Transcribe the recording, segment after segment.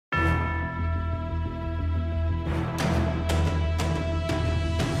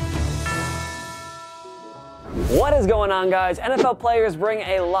What is going on, guys? NFL players bring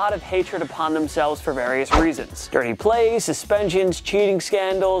a lot of hatred upon themselves for various reasons. Dirty plays, suspensions, cheating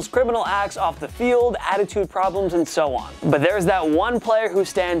scandals, criminal acts off the field, attitude problems, and so on. But there's that one player who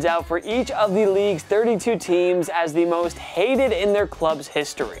stands out for each of the league's 32 teams as the most hated in their club's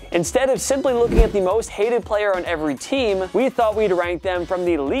history. Instead of simply looking at the most hated player on every team, we thought we'd rank them from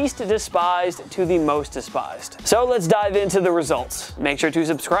the least despised to the most despised. So let's dive into the results. Make sure to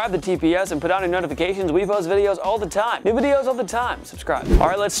subscribe to TPS and put on your notifications. We post videos all the time. New videos all the time. Subscribe.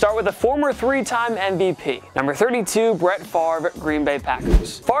 Alright, let's start with the former three-time MVP. Number 32, Brett Favre, Green Bay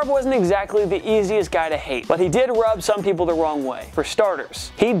Packers. Favre wasn't exactly the easiest guy to hate, but he did rub some people the wrong way. For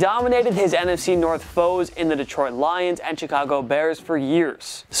starters, he dominated his NFC North foes in the Detroit Lions and Chicago Bears for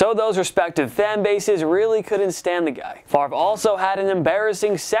years. So those respective fan bases really couldn't stand the guy. Favre also had an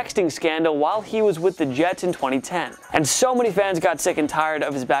embarrassing sexting scandal while he was with the Jets in 2010. And so many fans got sick and tired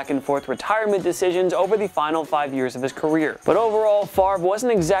of his back-and-forth retirement decisions over the final 5 years of his career. But overall, Favre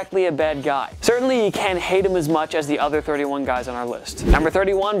wasn't exactly a bad guy. Certainly you can't hate him as much as the other 31 guys on our list. Number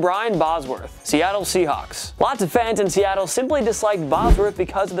 31, Brian Bosworth, Seattle Seahawks. Lots of fans in Seattle simply disliked Bosworth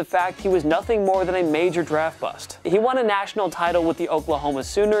because of the fact he was nothing more than a major draft bust. He won a national title with the Oklahoma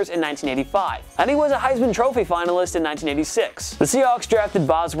Sooners in 1985, and he was a Heisman Trophy finalist in 1986. The Seahawks drafted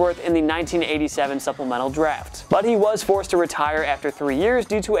Bosworth in the 1987 supplemental draft, but he was forced to retire after 3 years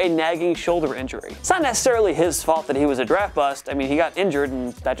due to a nagging shoulder injury. It's not necessarily his fault that he was a draft bust. I mean, he got injured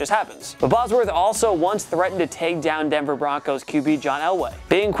and that just happens. But Bosworth also once threatened to take down Denver Broncos QB John Elway,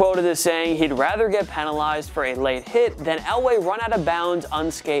 being quoted as saying he'd rather get penalized for a late hit than Elway run out of bounds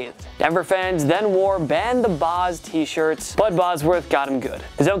unscathed. Denver fans then wore Ban the Boz t-shirts, but Bosworth got him good.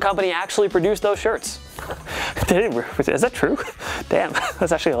 His own company actually produced those shirts. Is that true? Damn,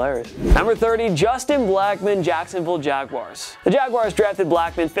 that's actually hilarious. Number 30, Justin Blackmon, Jacksonville Jaguars. The Jaguars drafted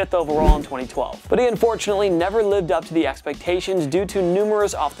Blackmon 5th overall in 2012, but he unfortunately never lived up to the expectations due to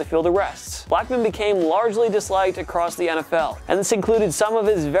numerous off-the-field arrests. Blackmon became largely disliked across the NFL, and this included some of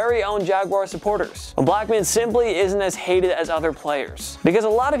his very own Jaguar supporters. But Blackmon simply isn't as hated as other players, because a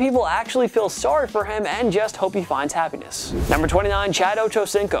lot of people actually feel sorry for him and just hope he finds happiness. Number 29, Chad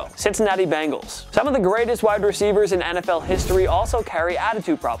Ochocinco, Cincinnati Bengals. Some of the greatest wide receivers in NFL history also carry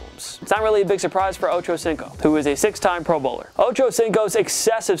attitude problems. It's not really a big surprise for Ochocinco, who is a 6-time Pro Bowler. Ochocinco's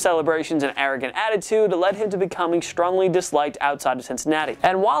excessive celebrations and arrogant attitude led him to becoming strongly disliked outside of Cincinnati.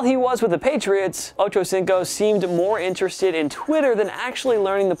 And while he was with the Patriots, Ochocinco seemed more interested in Twitter than actually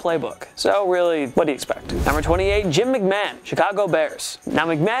learning the playbook. So really, what do you expect? Number 28, Jim McMahon, Chicago Bears. Now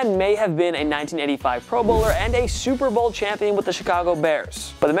McMahon may have been a 1985 Pro Bowler and a Super Bowl champion with the Chicago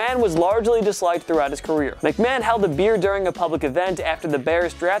Bears, but the man was largely disliked throughout his career. McMahon held a beer during a public event after the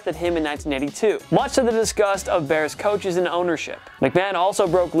Bears drafted him in 1982, much to the disgust of Bears coaches and ownership. McMahon also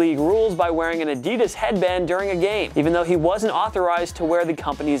broke league rules by wearing an Adidas headband during a game, even though he wasn't authorized to wear the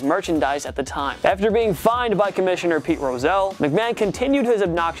company's merchandise at the time. After being fined by Commissioner Pete Rozelle, McMahon continued his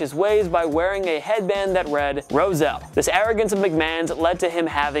obnoxious ways by wearing a headband that read Rozelle. This arrogance of McMahon's led to him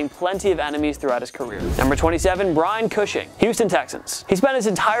having plenty of enemies throughout his career. Number 27, Brian Cushing, Houston Texans. He spent his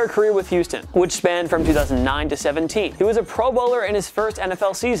entire career with Houston, which spanned from 2009 to 17. He was a Pro Bowler in his first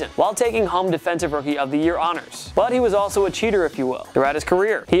NFL season, while taking home Defensive Rookie of the Year honors. But he was also a cheater, if you will. Throughout his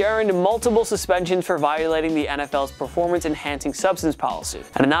career, he earned multiple suspensions for violating the NFL's performance-enhancing substance policy.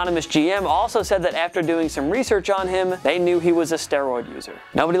 An anonymous GM also said that after doing some research on him, they knew he was a steroid user.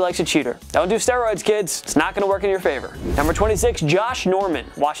 Nobody likes a cheater. Don't do steroids, kids. It's not going to work in your favor. Number 26, Josh Norman,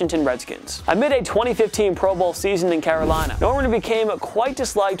 Washington Redskins. Amid a 2015 Pro Bowl season in Carolina, Norman became quite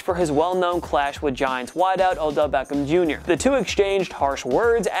disliked for his well-known clash with Giants wideout Odell Beckham Jr. The two exchanged harsh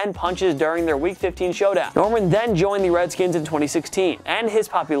words and punches during their Week 15 showdown. Norman then joined the Redskins in 2016, and his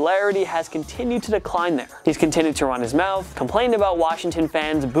popularity has continued to decline there. He's continued to run his mouth, complained about Washington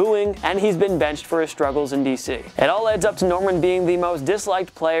fans booing, and he's been benched for his struggles in DC. It all adds up to Norman being the most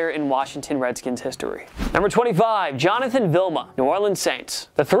disliked player in Washington Redskins history. Number 25, Jonathan Vilma, New Orleans Saints.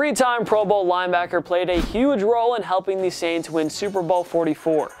 The 3-time Pro Bowl linebacker played a huge role in helping the Saints win Super Bowl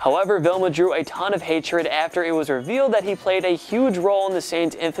 44. However, Vilma drew a ton of hatred after it was revealed that he played a huge role in the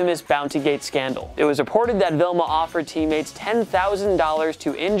Saints' infamous Bountygate scandal. It was reported that Vilma offered teammates $10,000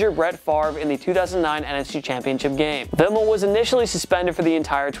 to injure Brett Favre in the 2009 NFC Championship game. Vilma was initially suspended for the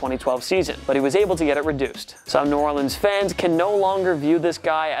entire 2012 season, but he was able to get it reduced. Some New Orleans fans can no longer view this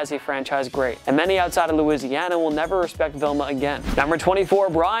guy as a franchise great, and many outside of Louisiana will never respect Vilma again. Number 24,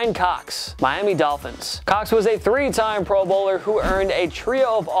 Brian Cox, Miami Dolphins. Cox was a 3-time Pro Bowler who earned a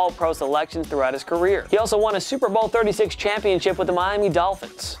trio of All-Pro selections throughout his career. He also won a Super Bowl 36 championship with the Miami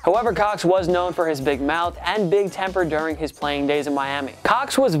Dolphins. However, Cox was known for his big mouth and big temper during his playing days in Miami.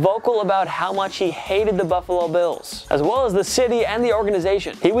 Cox was vocal about how much he hated the Buffalo Bills, as well as the city and the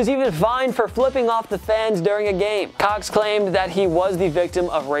organization. He was even fined for flipping off the fans during a game. Cox claimed that he was the victim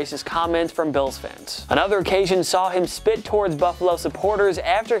of racist comments from Bills fans. Another occasion saw him spit towards Buffalo supporters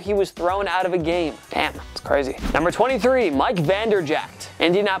after he was thrown out of a game. Damn, it's crazy. Number 23, Mike Vanderjagt,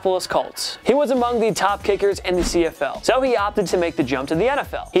 Indianapolis Colts. He was among the top kickers in the CFL, so he opted to make the jump to the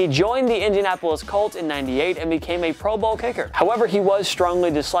NFL. He joined the Indianapolis Colts in '98 and became a Pro Bowl kicker. However, he was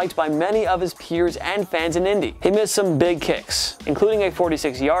strongly disliked by many of his peers and fans in Indy. He missed some big kicks, including a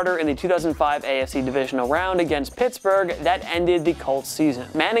 46-yarder in the 2005 AFC Divisional Round against Pittsburgh that ended the Colts season.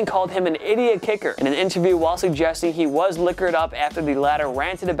 Manning called him an idiot kicker in an interview while suggesting he was liquored up after the latter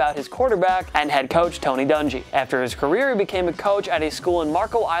ranted about his quarterback and head coach Tony Dungy. After his career, he became a coach at a school in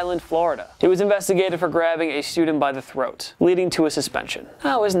Marco Island, Florida. He was investigated for grabbing a student by the throat, leading to a suspension.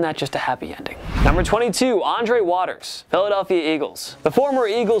 Oh, isn't that just a happy ending? Number 22, Andre Waters, Philadelphia Eagles. The former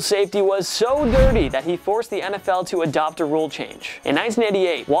Eagles safety was so dirty that he forced the NFL to adopt a rule change. In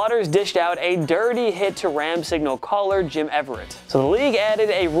 1988, Waters dished out a dirty hit to Rams signal caller Jim Everett. So the league added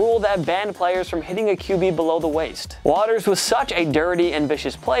a rule that banned players from hitting a QB below the waist. Waters was such a dirty and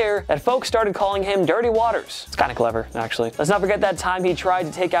vicious player that folks started calling him Dirty Waters. It's kind of clever, actually. Let's not forget that time he tried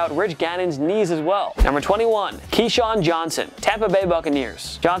to take out Rich Gannon's knees as well. Number 21, Keyshawn Johnson, Tampa Bay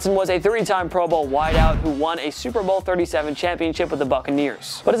Buccaneers. Johnson was a 3-time Pro Bowl wideout who won a Super Bowl 37 championship with the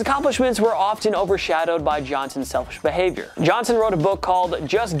Buccaneers. But his accomplishments were often overshadowed by Johnson's selfish behavior. Johnson wrote a book called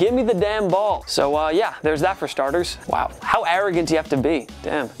Just Give Me the Damn Ball. So yeah, there's that for starters. Wow, how arrogant do you have to be?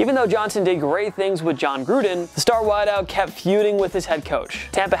 Damn. Even though Johnson did great things with John Gruden, the star wideout kept feuding with his head coach.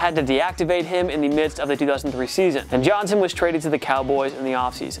 Tampa had to deactivate him in the midst of the 2003 season, and Johnson was traded to the Cowboys in the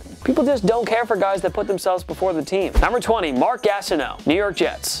offseason. People just don't care for guys that put themselves before the team. Number 20, Mark Gastineau, New York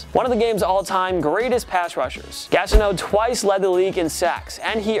Jets. One of the game's all-time greatest pass rushers. Gastineau twice led the league in sacks,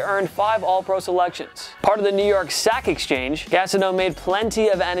 and he earned 5 All-Pro selections. Part of the New York sack exchange, Gastineau made plenty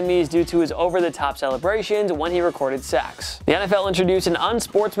of enemies due to his over-the-top celebrations when he recorded sacks. The NFL introduced an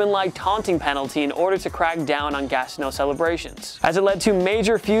unsportsmanlike taunting penalty in order to crack down on Gastineau celebrations, as it led to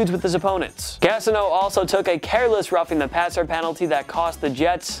major feuds with his opponents. Gastineau also took a careless roughing the passer penalty that cost the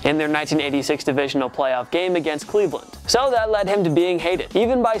Jets in their 1986 divisional playoff game against Cleveland. So that led him to being hated,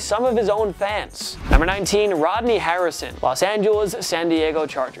 even by some of his own fans. Number 19, Rodney Harrison, Los Angeles San Diego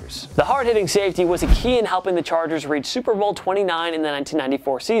Chargers. The hard-hitting safety was a key in helping the Chargers reach Super Bowl 29 in the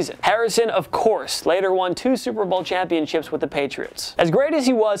 1994 season. Harrison, of course, later won 2 Super Bowl championships with the Patriots. As great as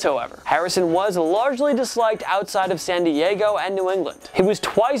he was, however, Harrison was largely disliked outside of San Diego and New England. He was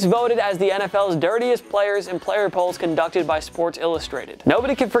twice voted as the NFL's dirtiest players in player polls conducted by Sports Illustrated.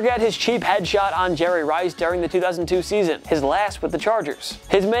 Nobody can forget his cheap headshot on Jerry Rice during the 2002 season, his last with the Chargers.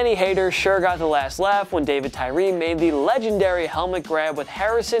 His many haters sure got the last laugh when David Tyree made the legendary helmet grab with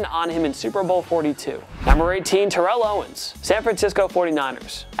Harrison on him in Super Bowl 42. Number 18, Terrell Owens, San Francisco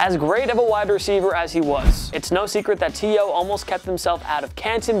 49ers. As great of a wide receiver as he was, it's no secret that T.O. almost kept himself out of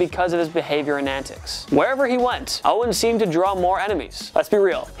Canton because of his behavior and antics. Wherever he went, Owens seemed to draw more enemies. Let's be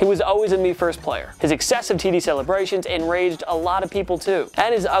real, he was always a me-first player. His excessive TD celebrations enraged a lot of people too,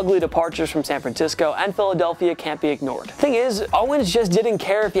 and his ugly departures from San Francisco and Philadelphia can't be ignored. The thing is, Owens just didn't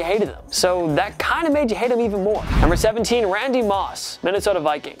care if you hated him, so that kind of made you hate him even more. Number 17, Randy Moss, Minnesota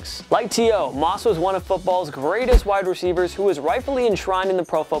Vikings. Like T.O., Moss was one of football's greatest wide receivers who was rightfully enshrined in the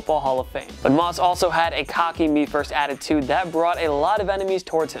Pro Football Hall of Fame. But Moss also had a cocky me-first attitude that brought a lot of enemies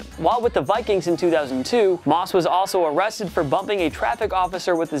towards him. While with the Vikings in 2002, Moss was also arrested for bumping a traffic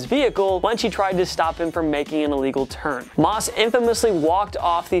officer with his vehicle when she tried to stop him from making an illegal turn. Moss infamously walked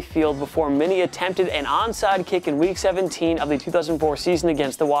off the field before Minnie attempted an onside kick in Week 17 of the 2004 season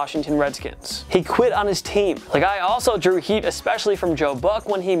against the Washington Redskins. He quit on his team. The guy also drew heat, especially from Joe Buck,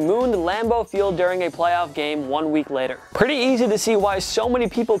 when he mooned Lambeau Field during a playoff game 1 week later. Pretty easy to see why so many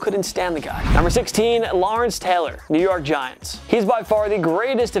people couldn't stand the guy. Number 16, Lawrence Taylor, New York Giants. He's by far the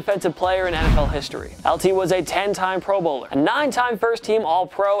greatest defensive player in NFL history. LT was a 10-time Pro Bowler, a 9-time first-team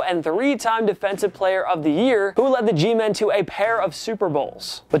All-Pro, and 3-time Defensive Player of the Year, who led the G-Men to a pair of Super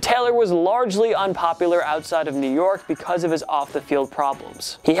Bowls. But Taylor was largely unpopular outside of New York because of his off-the-field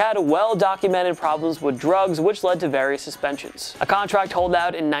problems. He had well-documented problems with drugs, which led to various suspensions. A contract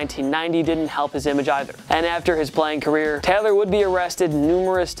holdout in 1990 didn't help his image either. And after his playing career, Taylor would be arrested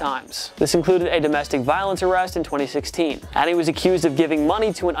numerous times. This included a domestic violence arrest in 2016, and he was accused of giving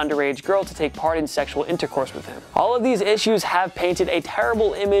money to an underage girl to take part in sexual intercourse with him. All of these issues have painted a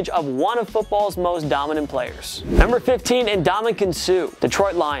terrible image of one of football's most dominant players. Number 15, Ndamukong Suh,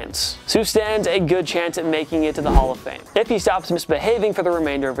 Detroit Lions. Suh stands a good chance at making it to the Hall of Fame if he stops misbehaving for the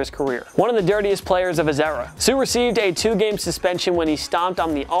remainder of his career. One of the dirtiest players of his era, Sue received a 2-game suspension when he stomped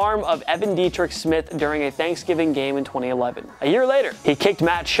on the arm of Evan Dietrich Smith during a Thanksgiving game in 2011. A year later, he kicked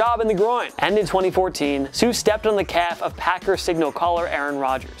Matt Schaub in the groin. And in 2014, Sue stepped on the calf of Packers signal caller Aaron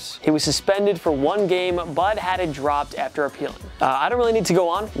Rodgers. He was suspended for 1 game, but had it dropped after appealing. I don't really need to go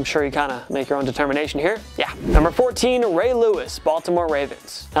on. I'm sure you kind of make your own determination here. Yeah. Number 14, Ray Lewis, Baltimore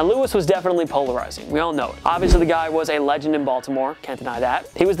Ravens. Now, Lewis was definitely polarizing. We all know it. Obviously, the guy was a legend in Baltimore. Can't deny that.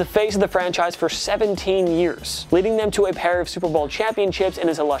 He was the face of the franchise for 17 years, leading them to a pair of Super Bowl championships in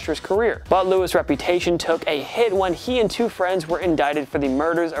his illustrious career. But Lewis' reputation took a hit when he and 2 friends were indicted for the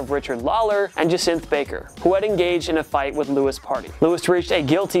murders of Richard Lawler and Jacinth Baker, who had engaged in a fight with Lewis' party. Lewis reached a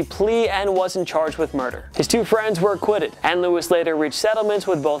guilty plea and wasn't charged with murder. His 2 friends were acquitted, and Lewis later reached settlements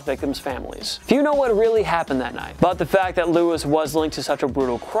with both victims' families. Few know what really happened that night, but the fact that Lewis was linked to such a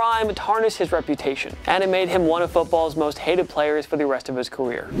brutal crime tarnished his reputation, and it made him one of football's most hated players for the rest of his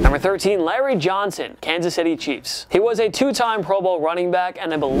career. Number 13, Larry Johnson, Kansas City Chiefs. He was a 2-time Pro Bowl running back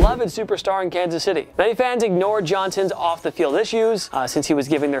and a beloved superstar in Kansas City. Many fans ignored Johnson's off-the-field issues since he was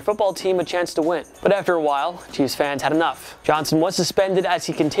giving their football team a chance to win. But after a while, Chiefs fans had enough. Johnson was suspended as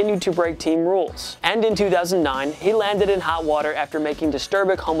he continued to break team rules. And in 2009, he landed in hot water after making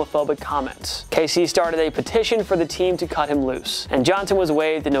disturbing homophobic comments. KC started a petition for the team to cut him loose, and Johnson was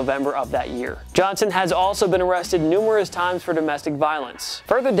waived in November of that year. Johnson has also been arrested numerous times for domestic violence,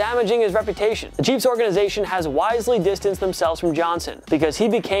 further damaging his reputation. The Chiefs organization has wisely distanced themselves from Johnson because he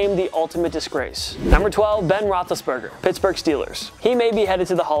became the ultimate disgrace. Number 12, Ben Roethlisberger, Pittsburgh Steelers. He may be headed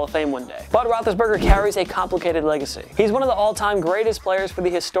to the Hall of Fame one day, but Roethlisberger carries a complicated legacy. He's one of the all-time greatest players for the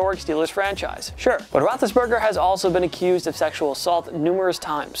historic Steelers franchise, sure, but Roethlisberger has also been accused of sexual assault numerous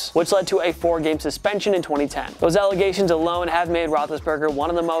times, which led to a 4-game suspension in 2010. Those allegations alone have made Roethlisberger one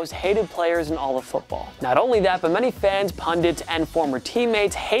of the most hated players in all of football. Not only that, but many fans, pundits, and former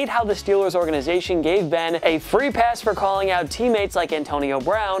teammates hate how the Steelers organization gave Ben a free pass for calling out teammates like Antonio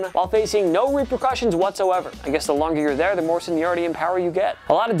Brown while facing no repercussions whatsoever. I guess the longer you're there, the more seniority and power you get.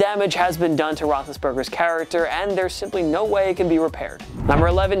 A lot of damage has been done to Roethlisberger's character, and there's simply no way it can be repaired. Number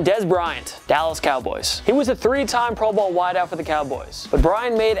 11, Dez Bryant, Dallas Cowboys. He was a 3-time Pro Bowl wideout for the Cowboys, but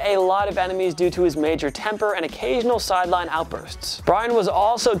Bryant made a lot of enemies due to his major temper and occasional sideline outbursts. Bryant was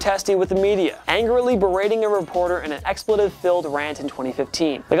also testy with the media, angrily berating a reporter in an expletive-filled rant in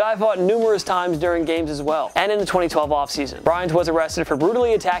 2015. The guy fought numerous times during games as well, and in the 2012 offseason, Bryant was arrested for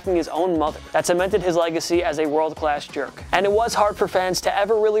brutally attacking his own mother. That cemented his legacy as a world-class jerk, and it was hard for fans to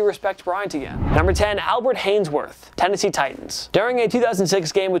ever really respect Bryant again. Number 10, Albert Haynesworth, Tennessee Titans. During a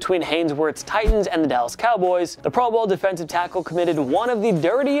 2006 game between Haynesworth's Titans and the Dallas Cowboys, the Pro Bowl defensive tackle committed one of the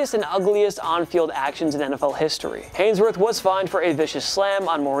dirtiest and ugliest on-field actions in NFL history. Haynesworth was fined for a vicious slam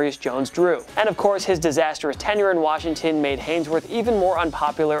on Maurice Jones-Drew, and of course his disastrous tenure in Washington made Haynesworth even more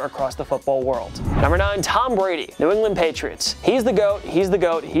unpopular across the football world. Number 9, Tom Brady, New England Patriots. He's the GOAT, he's the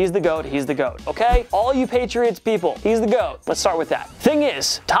GOAT, he's the GOAT, he's the GOAT, okay? All you Patriots people, he's the GOAT. Let's start with that. Thing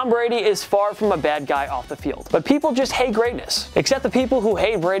is, Tom Brady is far from a bad guy off the field, but people just hate greatness. Except the people who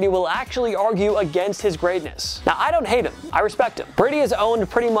hate Brady will actually argue against his greatness. Now, I don't hate him, I respect him. Brady has owned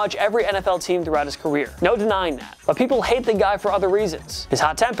pretty much every NFL team throughout his career, no denying that. But people hate the guy for other reasons. His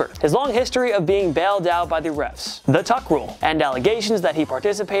hot temper, his long history of being bailed out by the refs, the Tuck Rule, and allegations that he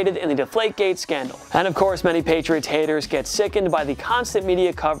participated in the Deflategate scandal. And of course, many Patriots haters get sickened by the constant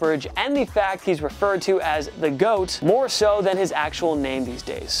media coverage and the fact he's referred to as the GOAT more so than his actual name these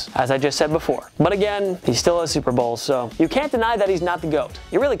days, as I just said before. But again, he still has Super Bowls, so you can't deny that he's not the GOAT.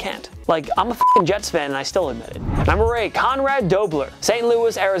 You really can't. Like, I'm a f***ing Jets fan and I still admit it. Number 8, Conrad Dobler, St.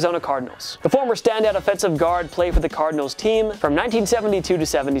 Louis, Arizona Cardinals. The former standout offensive guard played for the Cardinals team from 1972 to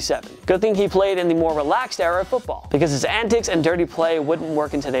 77. Good thing he played in the more relaxed era of football, because his antics and dirty play wouldn't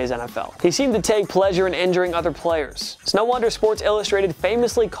work in today's NFL. He seemed to take pleasure in injuring other players. It's no wonder Sports Illustrated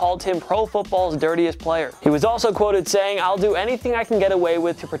famously called him pro football's dirtiest player. He was also quoted saying, "I'll do anything I can get away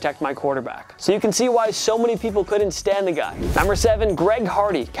with to protect my quarterback." So you can see why so many people couldn't stand the guy. Number 7, Greg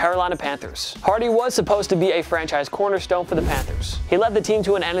Hardy, Carolina Panthers. Hardy was supposed to be a franchise cornerstone for the Panthers. He led the team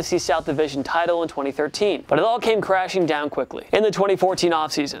to an NFC South Division title in 2013, but it all came crashing down quickly. In the 2014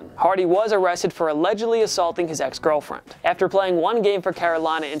 offseason, Hardy was arrested for allegedly assaulting his ex-girlfriend. After playing one game for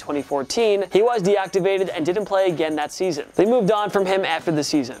Carolina in 2014, he was deactivated and didn't play again that season. They moved on from him after the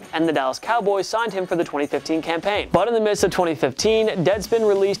season, and the Dallas Cowboys signed him for the 2015 campaign. But in the midst of 2015, Deadspin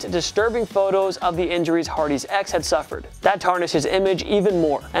released disturbing photos of the injuries Hardy's ex had suffered. That tarnished his image even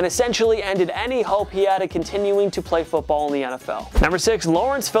more, and essentially ended any hope he had of continuing to play football in the NFL. Number 6,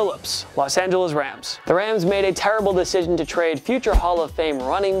 Lawrence Phillips, Los Angeles Rams. The Rams made a terrible decision to trade future Hall of Fame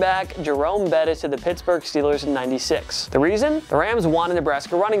running back Jerome Bettis to the Pittsburgh Steelers in '96. The reason? The Rams wanted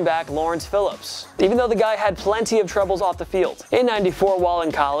Nebraska running back Lawrence Phillips, even though the guy had plenty of troubles off the field. In '94, while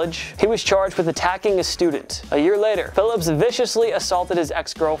in college, he was charged with attacking a student. A year later, Phillips viciously assaulted his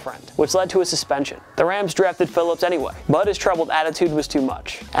ex-girlfriend, which led to a suspension. The Rams drafted Phillips anyway, but his troubled attitude was too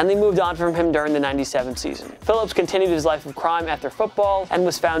much, and they moved on from him during the '97 season. Phillips continued his life of crime after football and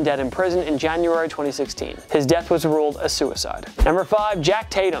was found dead in prison in January 2016. His death was ruled a suicide. Number 5, Jack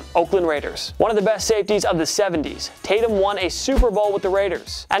Tatum, Oakland Raiders. One of the best safeties of the '70s, Tatum won a Super Bowl with the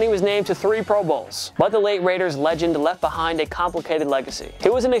Raiders, and he was named to 3 Pro Bowls. But the late Raiders legend left behind a complicated legacy. He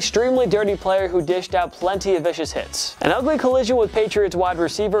was an extremely dirty player who dished out plenty of vicious hits. An ugly collision with Patriots wide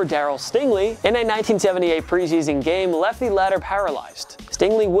receiver Darryl Stingley in a 1978 preseason game left the latter paralyzed.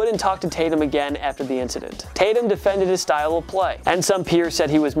 Stingley wouldn't talk to Tatum again after the incident. Tatum defended his style of play, and some peers said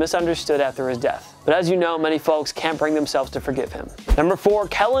he was misunderstood after his death. But as you know, many folks can't bring themselves to forgive him. Number 4,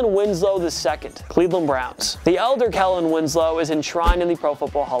 Kellen Winslow II, Cleveland Browns. The elder Kellen Winslow is enshrined in the Pro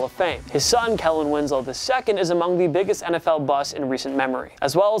Football Hall of Fame. His son, Kellen Winslow II, is among the biggest NFL busts in recent memory,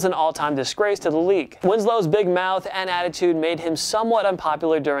 as well as an all-time disgrace to the league. Winslow's big mouth and attitude made him somewhat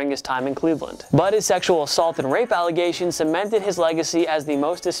unpopular during his time in Cleveland, but his sexual assault and rape allegations cemented his legacy as the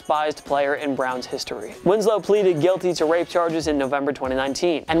most despised player in Browns history. Winslow pleaded guilty to rape charges in November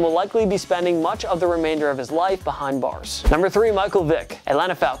 2019, and will likely be spending much of the remainder of his life behind bars. Number 3, Michael Vick,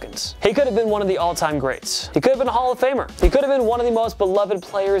 Atlanta Falcons. He could have been one of the all-time greats. He could have been a Hall of Famer. He could have been one of the most beloved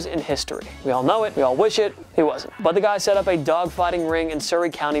players in history. We all know it, we all wish it, he wasn't. But the guy set up a dogfighting ring in Surrey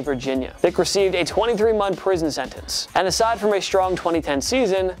County, Virginia. Vick received a 23-month prison sentence, and aside from a strong 2010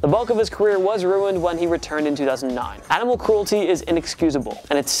 season, the bulk of his career was ruined when he returned in 2009. Animal cruelty is inexcusable,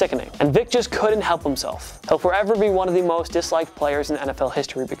 and it's sickening, and Vick just couldn't help himself. He'll forever be one of the most disliked players in NFL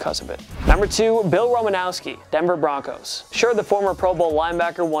history because of it. Number 2, Bill Romanowski, Denver Broncos. Sure, the former Pro Bowl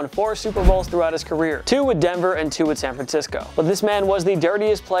linebacker won 4 Super Bowls throughout his career, 2 with Denver and 2 with San Francisco. But this man was the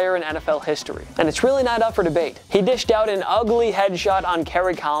dirtiest player in NFL history, and it's really not up for debate. He dished out an ugly headshot on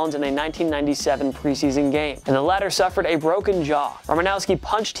Kerry Collins in a 1997 preseason game, and the latter suffered a broken jaw. Romanowski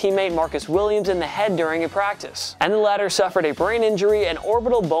punched teammate Marcus Williams in the head during a practice, and the latter suffered a brain injury, an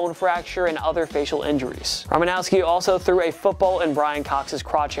orbital bone fracture, and other facial injuries. Romanowski also threw a football in Brian Cox's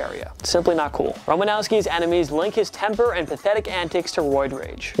crotch area. Simply not cool. Romanowski's enemies link his temper and pathetic antics to roid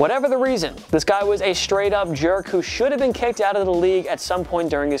rage. Whatever the reason, this guy was a straight-up jerk who should have been kicked out of the league at some point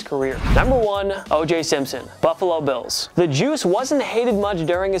during his career. Number 1, O.J. Simpson, Buffalo Bills. The Juice wasn't hated much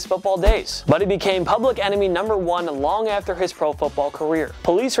during his football days, but he became public enemy number 1 long after his pro football career.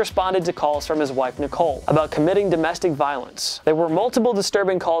 Police responded to calls from his wife Nicole about committing domestic violence. There were multiple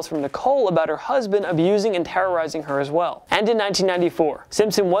disturbing calls from Nicole about her husband abusing and terrorizing her as well. And in 1994,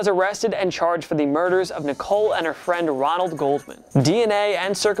 Simpson was arrested and charged for the murders of Nicole and her friend Ronald Goldman. DNA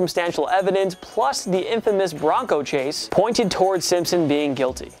and circumstantial evidence, plus the infamous Bronco chase, pointed towards Simpson being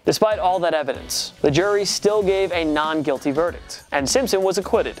guilty. Despite all that evidence, the jury still gave a non-guilty verdict, and Simpson was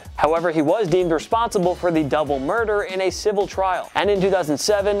acquitted. However, he was deemed responsible for the double murder in a civil trial, and in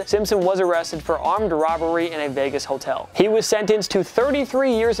 2007, Simpson was arrested for armed robbery in a Vegas hotel. He was sentenced to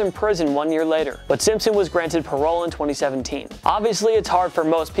 33 years in prison 1 year later, but Simpson was granted parole in 2017. Obviously, it's hard for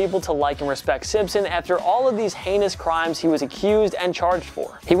most people to like and respect Simpson after all of these heinous crimes he was accused and charged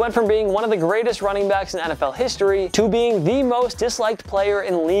for. He went from being one of the greatest running backs in NFL history to being the most disliked player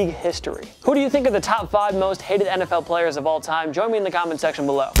in league history. Who do you think are the top 5 most hated NFL players of all time? Join me in the comment section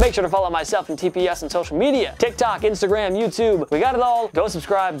below. Make sure to follow myself and TPS on social media. TikTok, Instagram, YouTube. We got it all. Go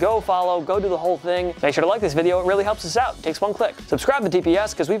subscribe, go follow, go do the whole thing. Make sure to like this video. It really helps us out. It takes 1 click. Subscribe to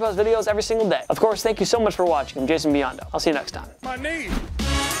TPS because we post videos every single day. Of course, thank you so much for watching. I'm Jason Biondo. I'll see you next time. My knee.